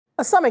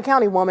A Summit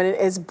County woman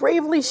is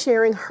bravely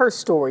sharing her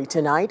story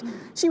tonight.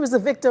 She was the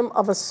victim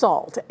of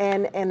assault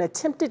and an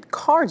attempted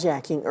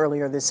carjacking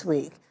earlier this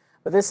week.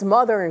 But this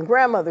mother and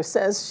grandmother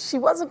says she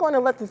wasn't going to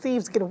let the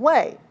thieves get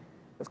away.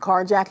 With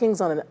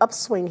carjackings on an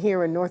upswing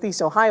here in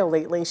Northeast Ohio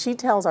lately, she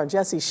tells our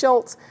Jessie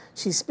Schultz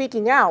she's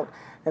speaking out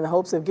in the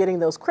hopes of getting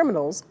those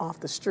criminals off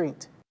the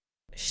street.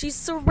 She's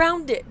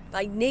surrounded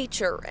by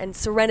nature and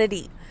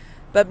serenity.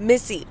 But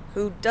Missy,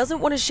 who doesn't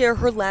want to share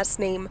her last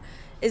name,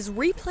 is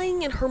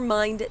replaying in her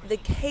mind the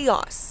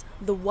chaos,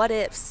 the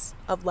what-ifs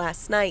of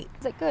last night.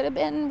 It could have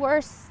been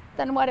worse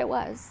than what it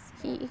was.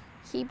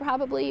 He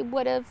probably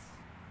would have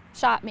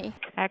shot me.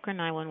 Akron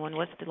 911,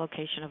 what's the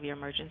location of your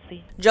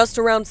emergency? Just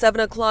around 7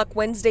 o'clock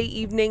Wednesday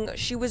evening,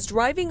 she was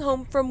driving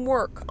home from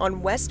work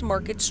on West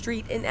Market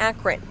Street in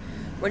Akron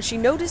when she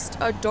noticed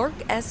a dark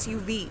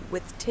SUV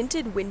with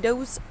tinted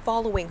windows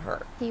following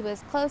her. He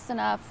was close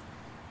enough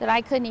that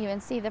I couldn't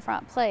even see the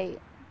front plate,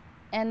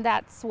 and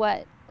that's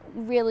what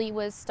really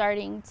was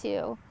starting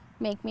to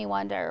make me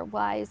wonder,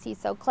 why is he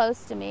so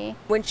close to me?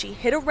 When she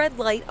hit a red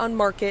light on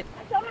Market,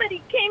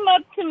 somebody came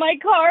up to my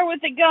car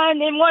with a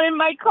gun and one in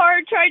my car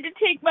tried to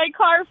take my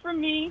car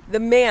from me. The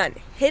man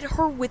hit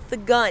her with the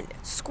gun,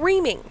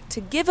 screaming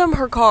to give him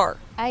her car.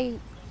 I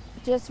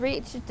just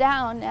reached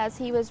down as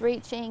he was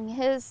reaching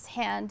his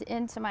hand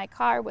into my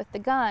car with the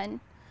gun,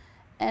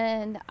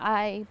 and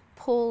I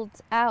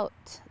pulled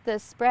out the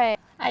spray.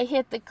 I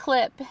hit the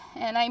clip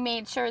and I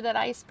made sure that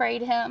I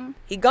sprayed him.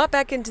 He got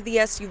back into the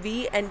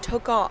SUV and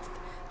took off.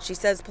 She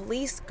says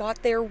police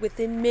got there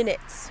within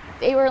minutes.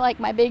 They were like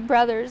my big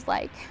brothers,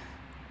 like,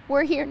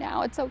 we're here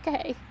now, it's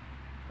okay.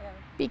 Yeah.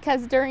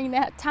 Because during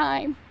that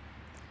time,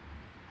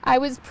 I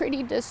was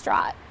pretty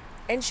distraught.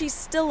 And she's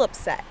still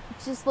upset.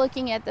 Just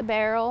looking at the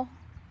barrel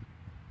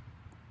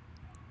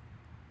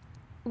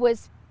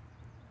was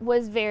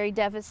very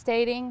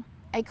devastating.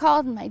 I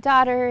called my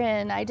daughter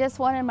and I just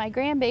wanted my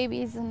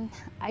grandbabies, and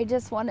I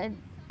just wanted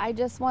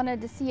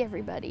to see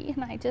everybody,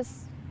 and I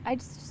just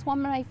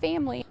wanted my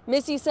family.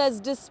 Missy says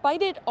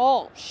despite it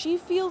all, she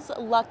feels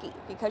lucky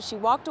because she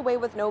walked away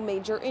with no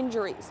major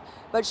injuries.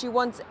 But she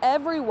wants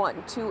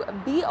everyone to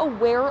be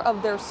aware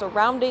of their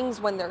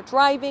surroundings when they're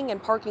driving and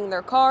parking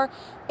their car.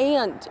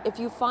 And if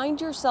you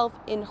find yourself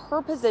in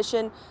her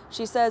position,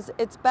 she says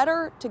it's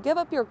better to give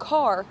up your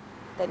car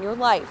than your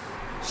life.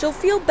 She'll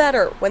feel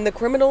better when the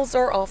criminals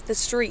are off the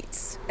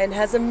streets, and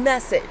has a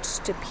message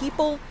to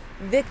people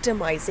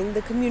victimizing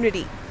the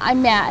community.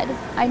 I'm mad.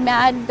 I'm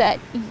mad that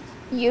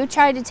you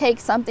tried to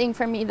take something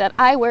from me that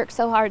I worked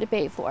so hard to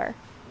pay for.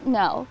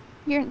 No,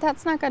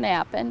 that's not going to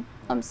happen.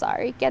 I'm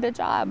sorry. Get a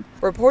job.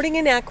 Reporting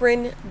in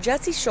Akron,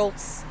 Jessie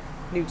Schultz,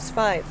 News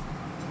 5.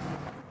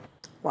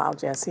 Wow,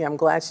 Jessie, I'm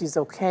glad she's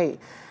okay.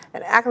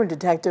 And Akron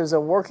detectives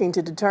are working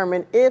to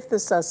determine if the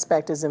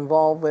suspect is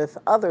involved with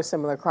other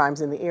similar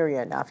crimes in the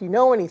area. Now, if you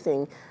know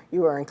anything,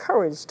 you are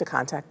encouraged to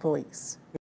contact police.